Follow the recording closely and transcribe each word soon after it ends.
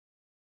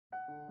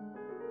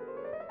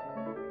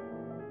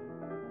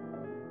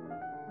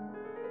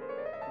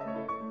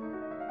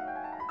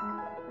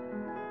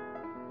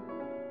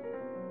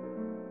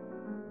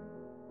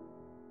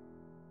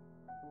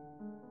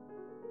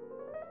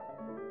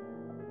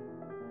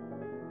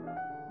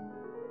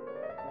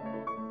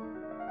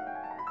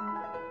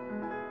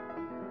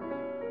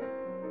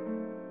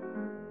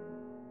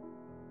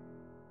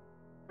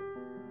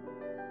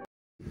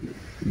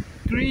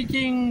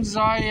Greetings,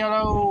 hi,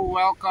 hello,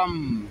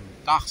 welcome,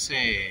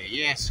 Dagse.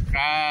 Yes,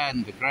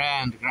 grand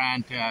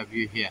to have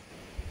you here.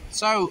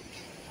 So,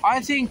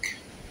 I think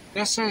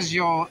this is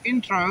your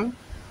intro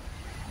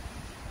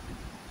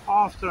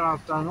after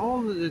I've done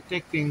all the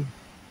detecting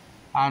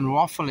and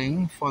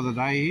waffling for the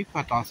day,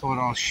 but I thought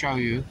I'll show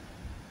you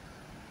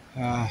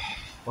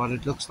what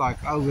it looks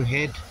like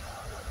overhead.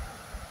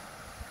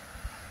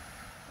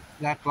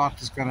 That lot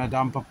is going to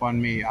dump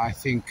upon me. I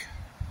think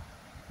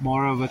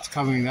more of it's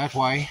coming that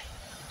way.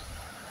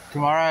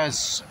 Tomorrow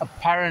has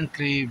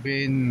apparently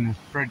been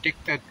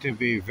predicted to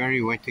be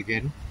very wet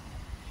again.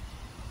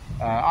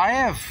 I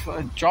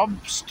have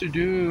jobs to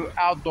do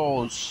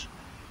outdoors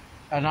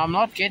and I'm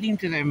not getting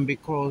to them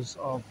because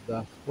of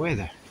the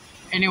weather.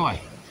 Anyway,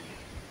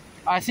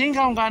 I think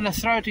I'm going to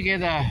throw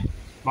together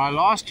my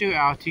last two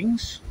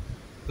outings,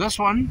 this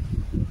one,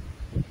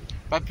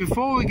 but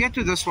before we get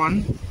to this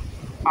one,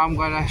 I'm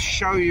going to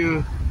show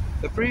you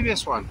the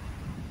previous one.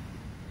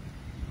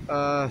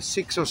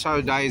 6 or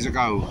so days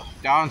ago,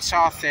 down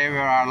south there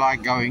where I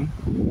like going,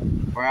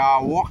 where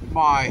I walked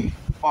my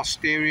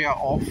posterior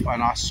off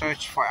and I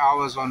searched for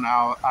hours and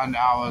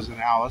hours,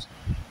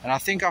 and I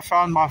think I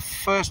found my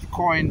first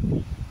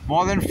coin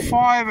more than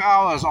 5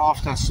 hours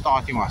after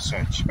starting my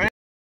search.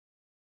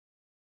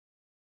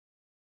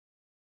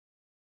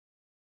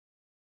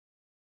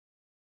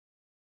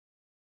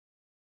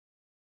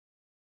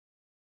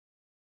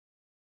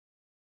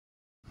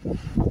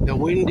 The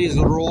wind is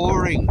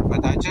roaring,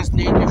 but I just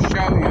need to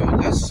show you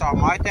this. I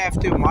might have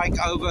to mic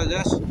over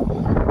this.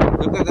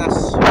 Look at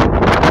this.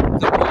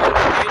 The ball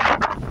again.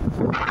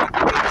 Look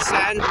at the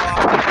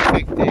sandbar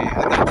effect there.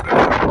 And that's where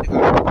I'm going to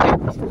go.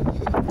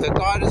 The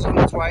tide is on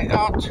its way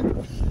out.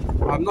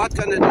 I'm not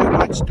going to do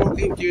much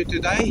talking to you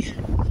today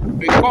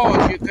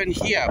because you can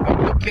hear. But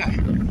look here.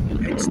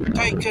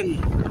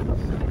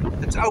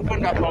 It's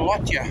opened up a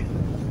lot here.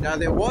 Now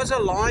there was a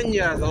line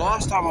here the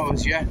last time I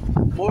was here,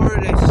 more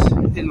or less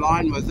in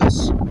line with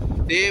this.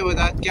 There where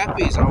that gap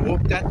is, I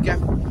walked that gap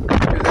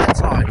to that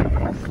side.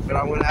 But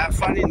I'm going to have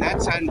fun in that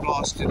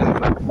sandblast today.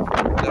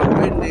 The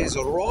wind is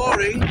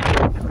roaring.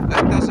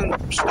 That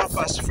doesn't stop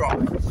us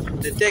from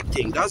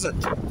detecting, does it?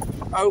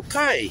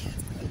 Okay,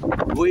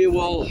 we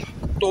will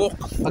talk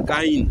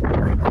again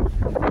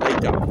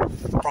later.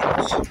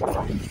 Promise.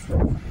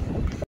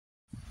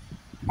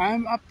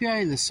 I'm up here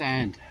in the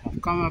sand.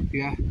 I've come up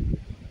here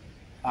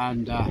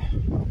and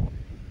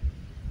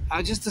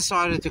I just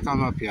decided to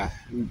come up here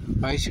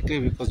basically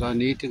because I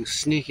need to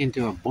sneak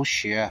into a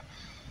bush here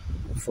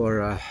for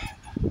a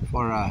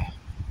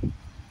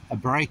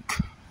break,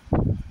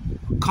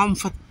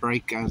 comfort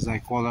break as they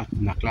call it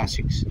in the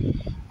classics.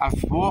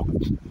 I've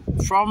walked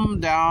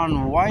from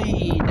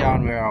way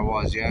down where I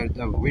was. Yeah,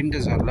 the wind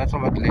is a little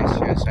bit less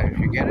here, so if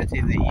you get it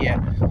in the ear,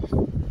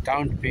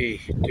 don't be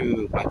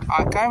too. But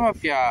I came up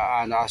here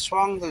and I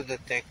swung the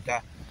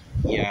detector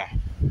here.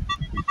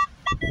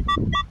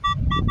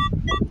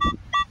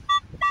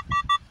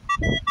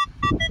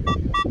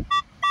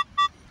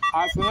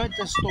 I've heard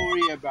the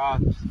story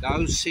about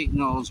those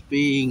signals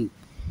being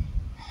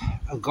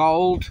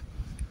gold,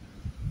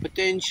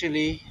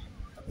 potentially,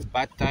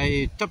 but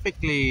they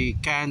typically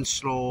can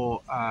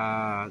slow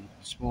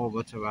small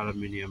bits of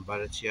aluminium,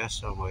 but it's here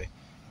somewhere.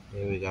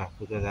 There we go,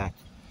 look at that.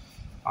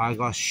 I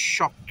got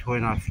shocked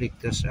when I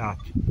flicked this out.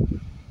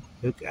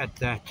 Look at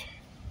that.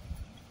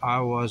 I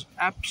was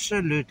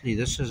absolutely,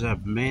 this is a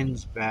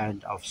men's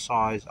band of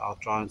size. I'll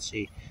try and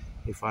see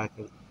if I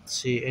can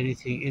see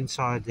anything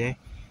inside there.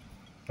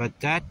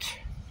 But that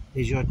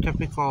is your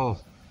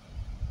typical,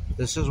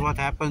 this is what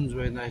happens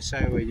when they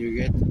say when you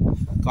get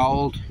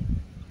gold,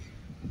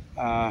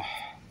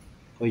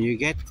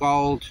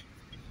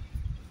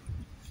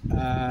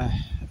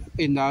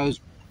 in those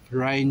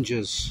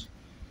ranges.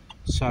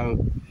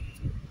 So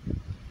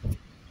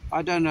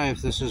I don't know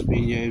if this has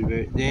been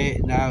used there.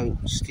 No,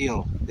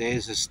 steel.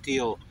 There's a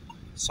steel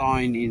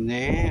sign in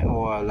there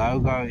or a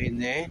logo in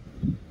there.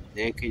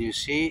 There, can you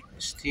see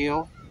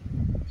steel?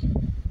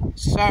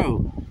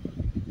 So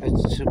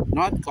it's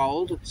not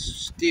gold, it's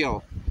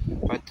steel,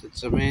 but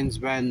it's a men's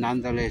band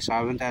nonetheless. I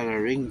haven't had a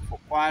ring for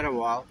quite a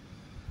while.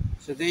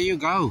 So there you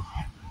go.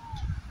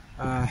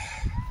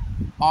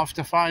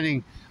 After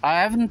finding, I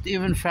haven't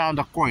even found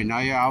a coin.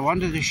 I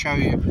wanted to show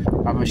you,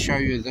 I'm going to show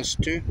you this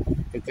too.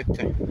 Look at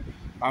that.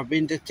 I've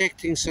been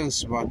detecting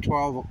since about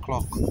 12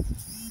 o'clock.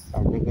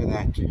 Look at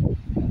that.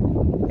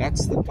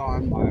 That's the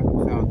time I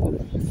haven't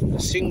found a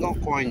single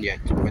coin yet,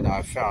 but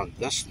I found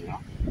this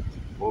now.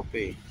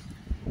 Whoopee.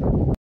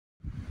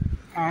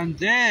 And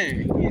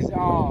there is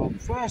our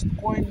first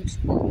coin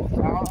spot,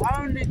 our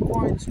only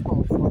coin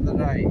spot for the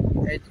day.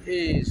 It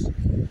is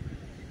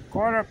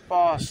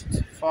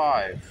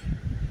 5:15,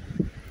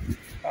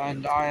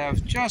 and I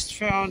have just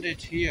found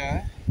it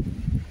here,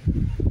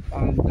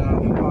 and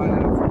I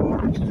have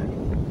looked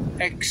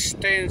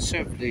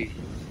extensively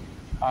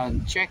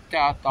and checked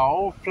out the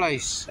whole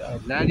place,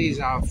 and that is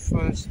our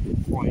first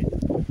coin.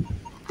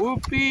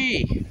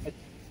 Whoopee! At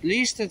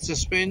least it's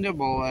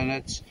suspendable and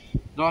it's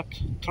not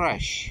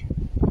trash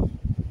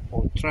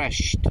or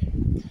trashed.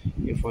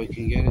 if we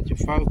can get it to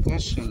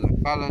focus and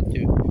the color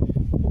to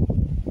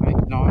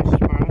make noise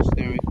for us,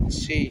 then we can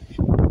see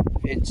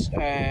it's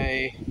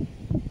a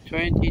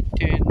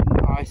 2010.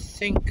 I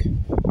think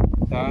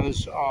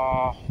those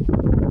are,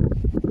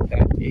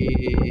 that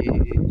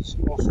is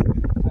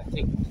awesome. I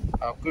think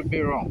I could be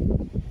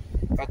wrong,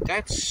 but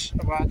that's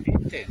about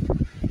it then.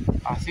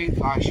 I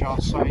think I shall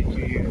say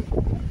to you,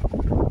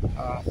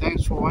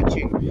 thanks for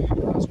watching.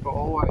 As per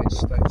always,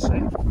 stay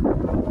safe,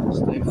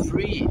 stay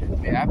free,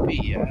 be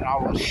happy, and I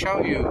will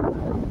show you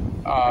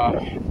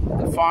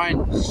the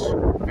finds,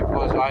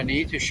 because I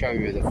need to show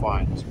you the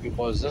finds,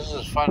 because this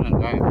is fun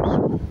and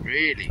games,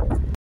 really.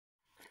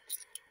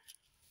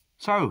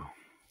 So,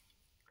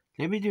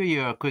 let me do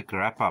you a quick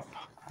wrap up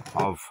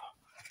of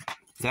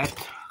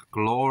that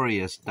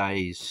glorious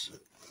day's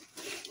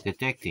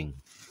detecting.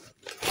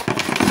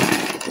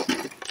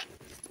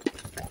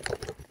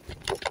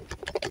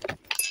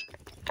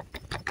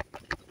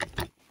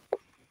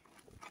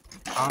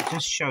 I'll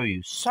just show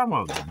you some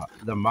of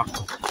the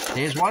makro.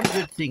 There's one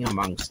good thing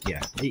amongst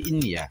here,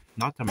 in here,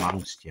 not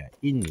amongst here,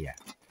 in here.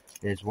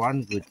 There's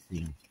one good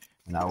thing,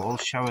 and I will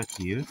show it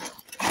to you.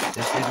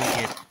 Just let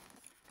me get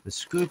the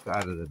scoop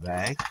out of the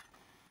bag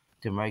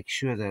to make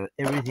sure that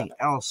everything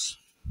else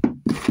in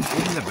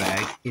the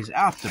bag is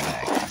out the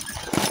bag.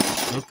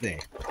 Look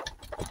there.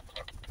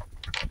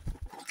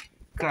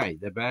 Okay,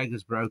 the bag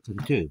is broken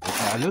too, but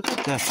now look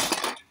at this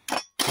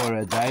for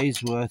a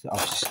day's worth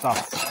of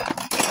stuff.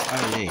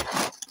 Oh, there.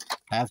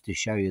 I have to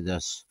show you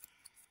this.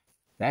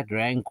 That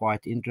ran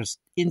quite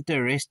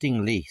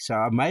interestingly.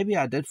 So maybe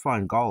I did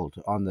find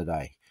gold on the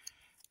day.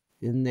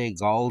 Isn't there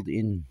gold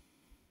in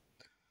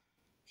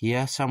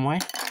here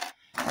somewhere?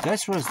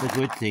 This was the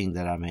good thing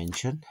that I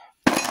mentioned.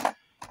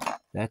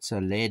 That's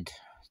a lead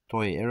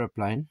toy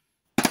aeroplane.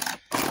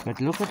 But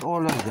look at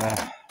all of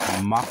the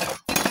muck,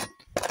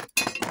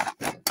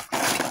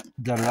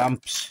 the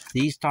lumps,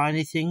 these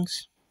tiny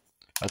things.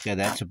 Okay,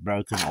 that's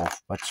broken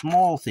off, but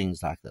small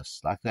things like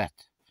this, like that.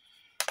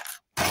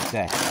 Like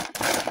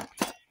that.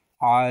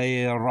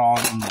 Iron,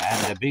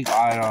 and the big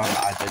iron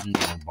I didn't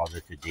even bother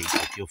to dig,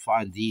 but you'll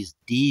find these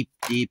deep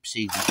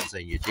signals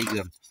and you dig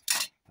them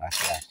like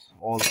that.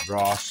 All the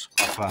brass,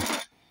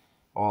 copper,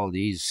 all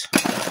these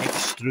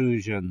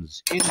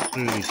extrusions,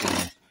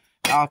 intrusions,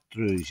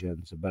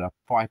 outrusions, a bit of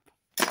pipe.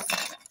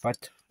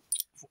 But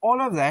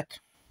all of that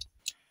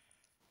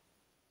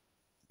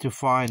to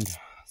find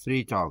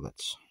 3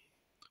 targets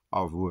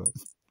of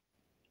worth.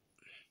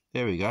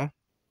 There we go.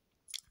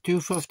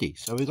 250.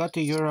 So we got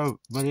the Euro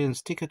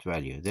Millions ticket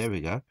value. There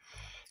we go.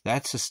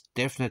 That's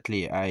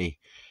definitely a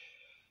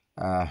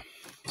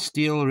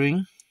steel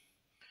ring.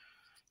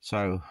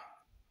 So,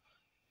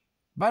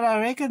 but I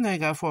reckon they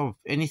go for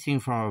anything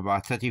from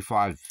about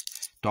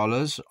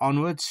 $35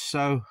 onwards.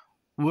 So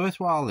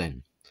worthwhile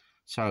then.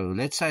 So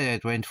let's say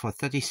it went for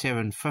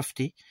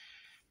 $37.50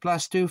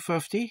 plus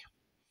 250.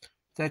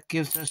 That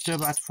gives us to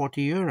about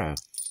 €40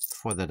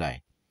 for the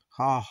day.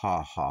 Ha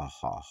ha ha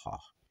ha ha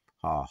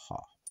ha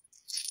ha.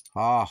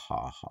 Ha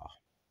ha ha.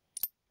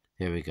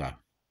 Here we go.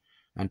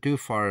 And 2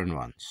 foreign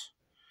ones.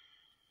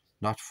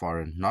 Not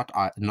foreign, not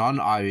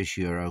non-Irish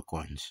euro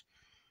coins.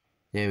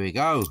 There we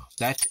go.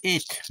 That's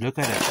it. Look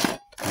at it.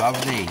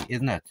 Lovely,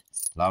 isn't it?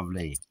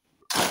 Lovely.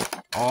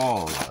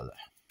 All of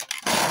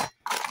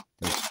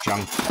this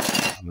junk.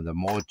 I mean, the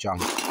more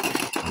junk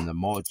and the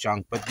more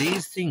junk. But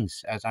these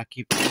things, as I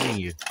keep telling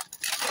you,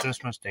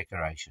 Christmas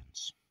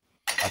decorations.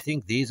 I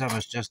think these I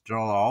must just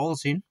drill the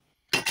holes in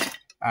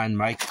and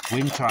make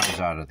wind chimes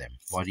out of them.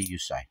 What do you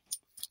say?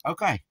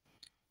 Okay,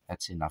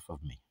 that's enough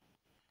of me.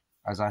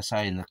 As I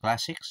say in the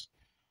classics,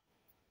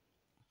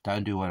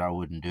 don't do what I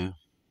wouldn't do.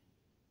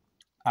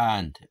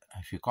 And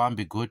if you can't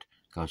be good,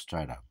 go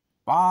straight up.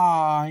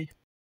 Bye.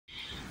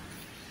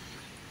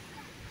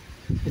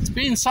 It's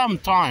been some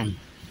time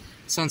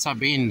since I've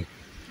been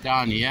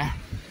down here.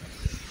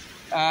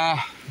 There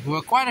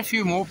were quite a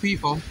few more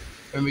people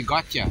when we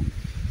got here.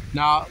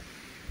 Now,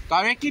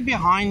 directly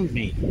behind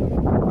me,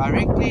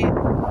 directly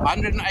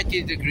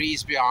 180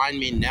 degrees behind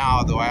me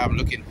now, the way I'm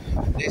looking,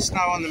 there's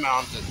snow on the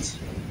mountains,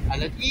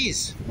 and it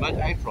is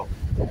mid-April.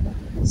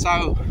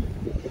 So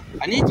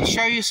I need to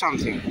show you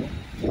something.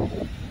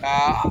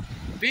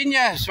 Been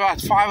here, it's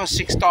about 5 or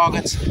 6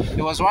 targets.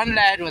 There was one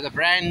lad with a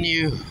brand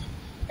new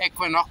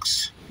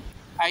Equinox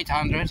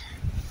 800,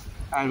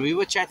 and we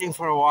were chatting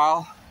for a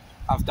while.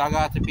 I've dug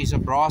out a piece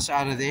of brass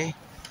out of there,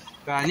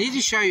 but I need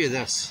to show you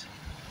this.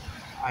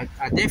 I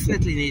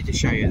definitely need to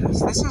show you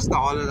this. This is the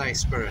holiday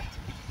spirit.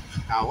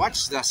 Now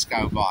watch this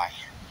go by.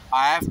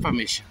 I have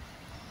permission.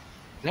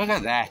 Look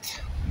at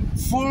that.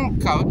 Full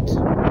coat,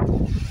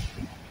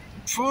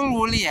 full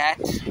woolly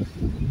hat.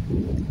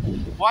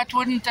 What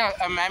wouldn't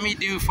a mammy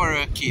do for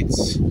her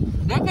kids?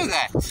 Look at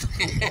that.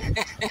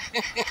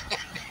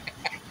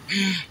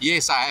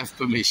 Yes, I have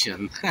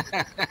permission.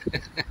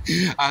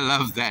 I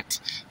love that.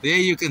 There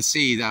you can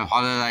see the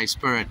holiday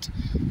spirit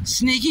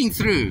sneaking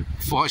through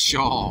for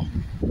sure.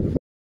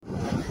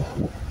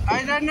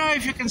 I don't know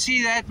if you can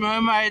see that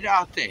mermaid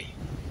out there.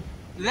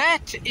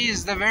 That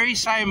is the very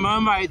same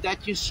mermaid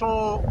that you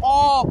saw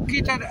all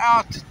kitted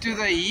out to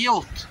the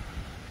hilt.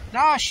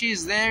 Now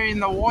she's there in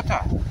the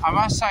water. I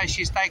must say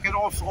she's taken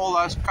off all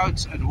those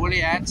coats and woolly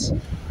hats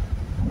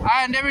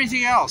and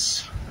everything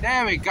else.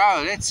 There we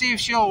go. Let's see if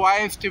she'll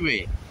wave to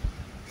me.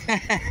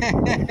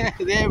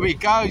 There we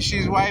go.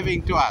 She's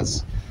waving to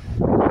us.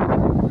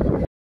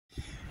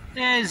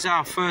 There's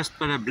our first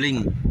bit of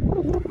bling.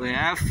 We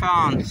have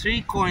found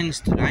 3 coins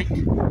to date.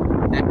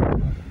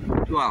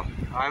 Well,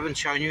 I haven't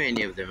shown you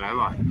any of them, have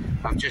I?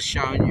 I've just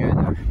shown you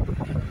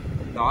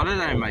the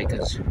holiday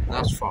makers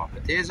thus far.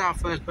 But there's our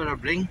first bit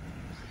of bling.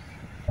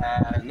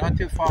 Not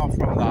too far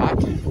from the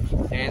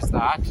hut. There's the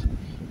hut.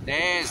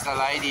 There's the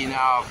lady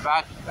now,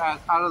 about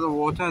out of the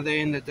water there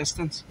in the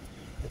distance.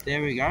 But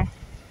there we go.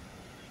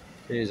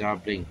 There's our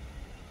bling.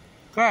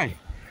 Okay,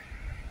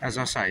 as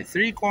I say,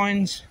 3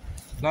 coins,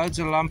 loads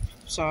of lump.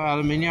 So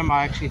aluminium,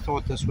 I actually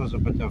thought this was a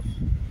bit of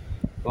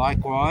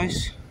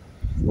likewise.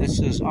 This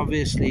is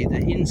obviously the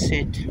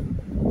inset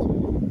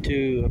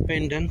to a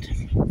pendant.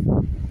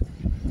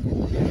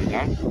 There we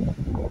go,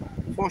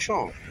 for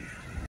sure.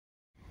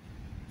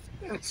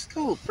 It's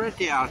still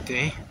pretty out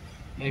there.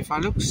 And if I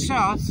look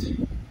south,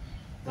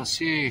 you'll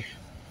see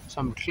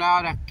some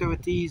cloud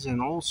activities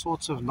and all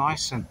sorts of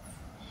nice and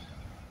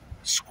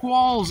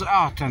squalls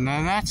out, and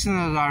then that's in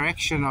the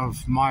direction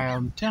of my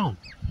hometown.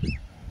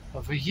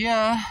 Over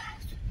here,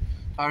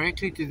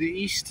 directly to the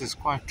east is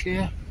quite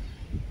clear,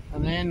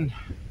 and then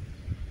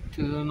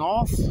to the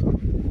north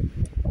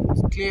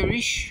it's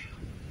clearish,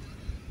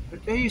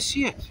 but there you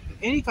see it.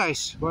 In any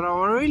case, what I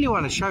really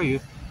want to show you,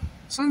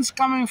 since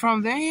coming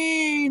from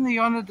there in the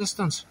yonder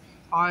distance,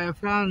 I have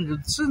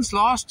found, since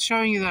last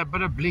showing you that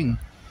bit of bling,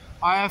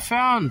 I have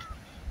found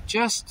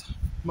just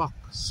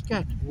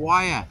scat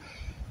wire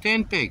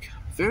 10 peg,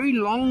 very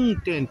long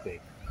 10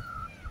 peg,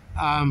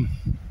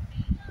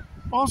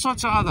 all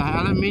sorts of other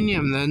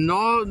aluminium, the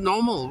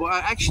normal, well,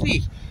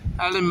 actually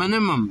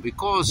aluminum,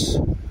 because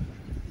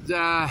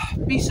the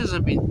pieces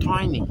have been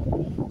tiny,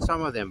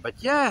 some of them. But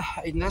yeah,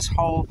 in this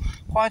hole,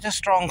 quite a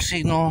strong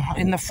signal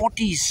in the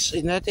 40s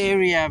in that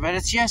area, but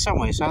it's here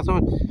somewhere. So I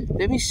thought,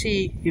 let me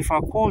see if I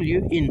call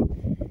you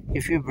in,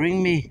 if you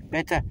bring me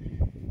better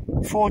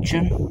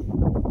fortune.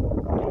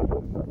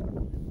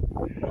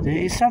 There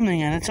is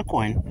something, and it's a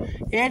coin.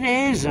 It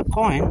is a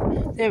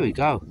coin. There we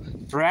go.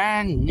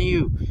 Brand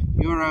new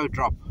euro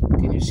drop.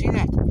 Can you see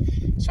that?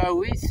 So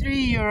we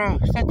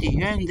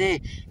 €3.30, and there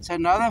it's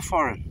another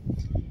foreign.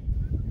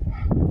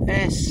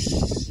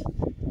 Yes.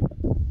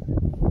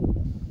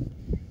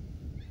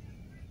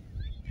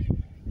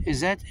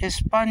 Is that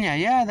España?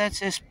 Yeah,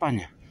 that's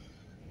España.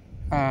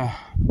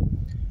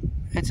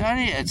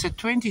 It's a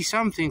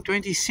 20-something,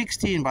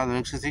 2016 by the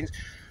looks of things.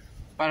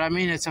 But I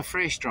mean, it's a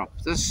fresh drop.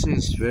 This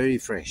is very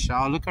fresh. So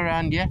I'll look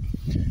around here.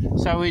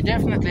 So we're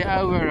definitely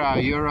over our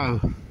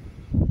Euro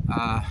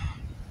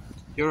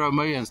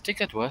Millions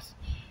ticket worth.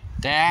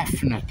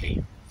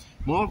 Definitely.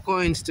 More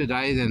coins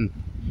today than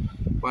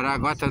what I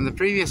got on the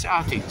previous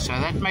outing. So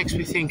that makes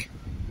me think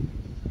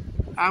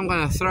I'm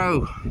going to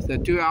throw the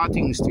 2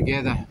 outings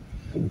together.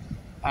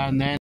 And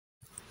then,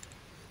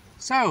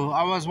 so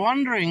I was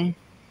wondering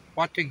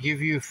what to give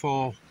you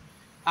for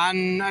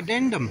an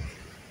addendum.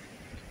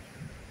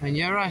 And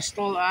here I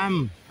still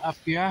am, up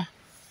here,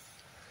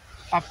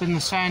 up in the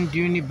sand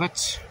duney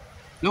bits,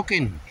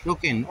 looking,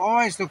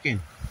 always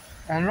looking.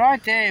 And right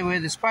there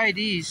where the spade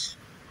is,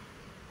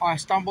 I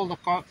stumbled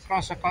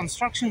across a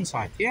construction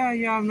site. Yeah,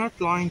 I'm not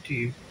lying to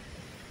you.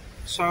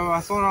 So I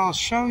thought I'll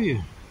show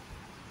you.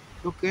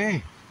 Look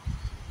there.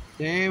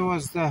 There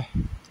was the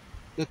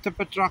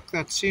tipper truck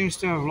that seems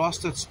to have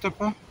lost its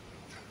tipper.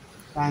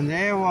 And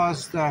there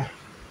was the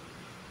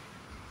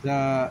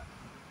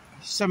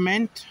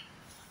cement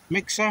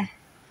mixer,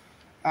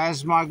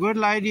 as my good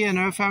lady and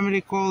her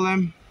family call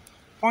them,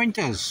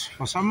 pointers.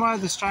 For some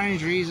other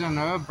strange reason,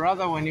 her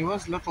brother, when he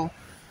was little,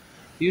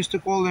 used to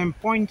call them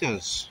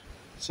pointers.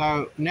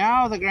 So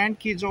now the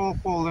grandkids all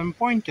call them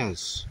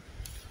pointers.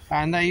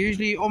 And they're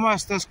usually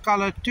almost this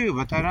color too,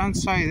 but they don't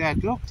say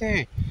that. Look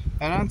there.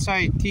 They don't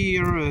say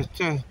T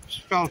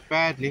spelled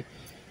badly.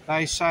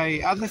 They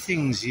say other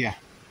things here.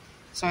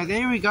 So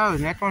there we go.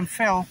 That one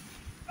fell.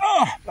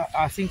 Oh, but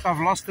I think I've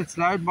lost its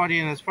load body,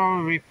 and it's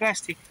probably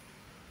plastic.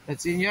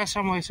 It's in here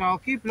somewhere, so I'll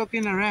keep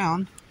looking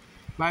around.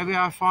 Maybe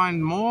I'll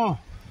find more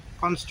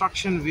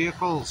construction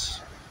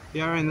vehicles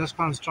here in this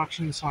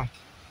construction site.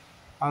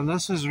 And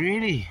this is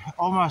really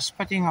almost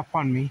spitting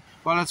upon me.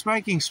 Well, it's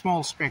making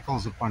small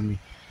speckles upon me,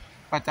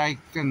 but I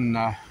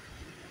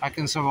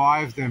can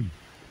survive them.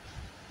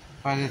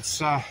 But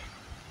it's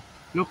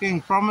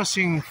looking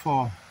promising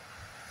for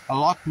a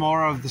lot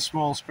more of the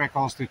small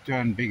speckles to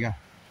turn bigger.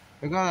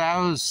 Look at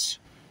those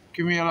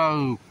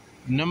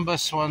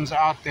cumulonimbus ones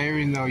out there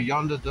in the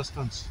yonder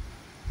distance,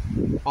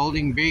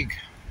 holding big.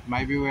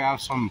 Maybe we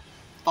have some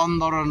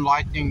thunder and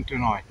lightning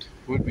tonight.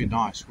 Would be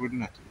nice,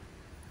 wouldn't it?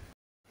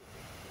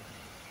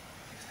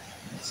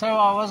 So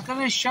I was going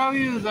to show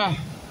you the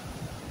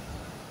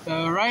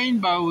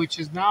rainbow, which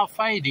is now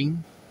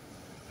fading.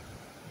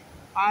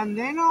 And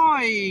then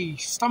I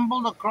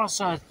stumbled across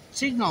a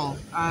signal,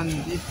 and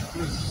it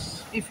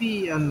was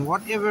iffy and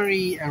whatever.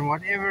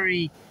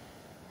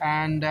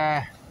 And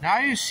now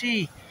you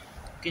see,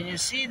 can you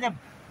see the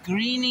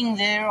greening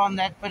there on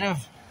that bit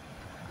of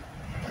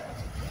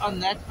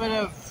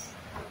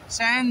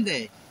sand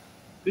there?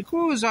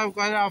 Because I've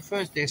got our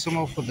first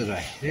decimal for the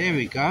day. There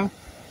we go.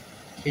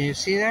 Can you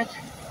see that?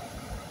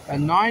 A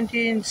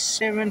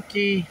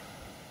 1970.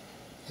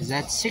 Is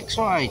that 6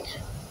 or 8?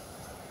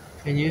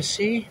 Can you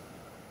see?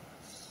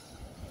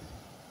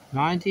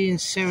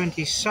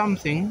 1970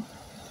 something.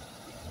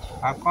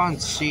 I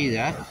can't see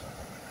that.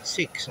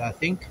 6, I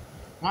think.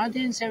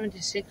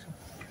 1976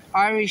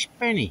 Irish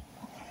penny.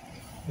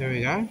 There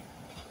we go.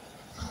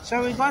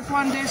 So we got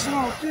one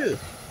decimal too.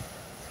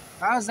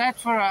 How's that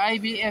for a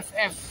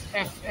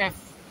ABFFFF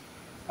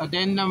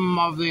addendum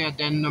of the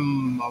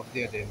addendum of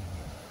the addendum?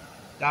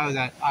 No,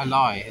 that I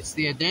lie. It's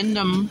the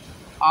addendum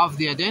of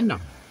the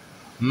addendum.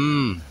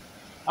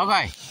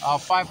 Okay, I'll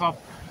pipe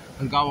up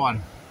and go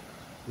on.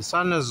 The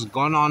sun has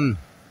gone on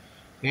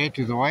there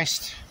to the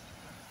west,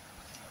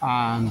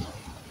 and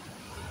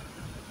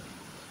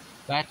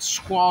that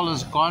squall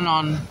has gone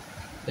on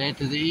there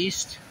to the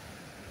east,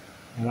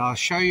 and I'll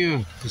show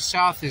you the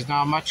south is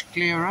now much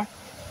clearer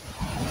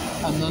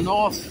and the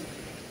north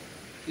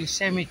is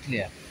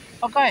semi-clear.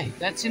 Okay,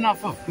 that's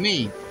enough of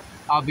me.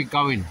 I'll be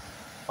going.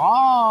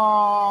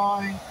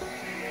 Bye.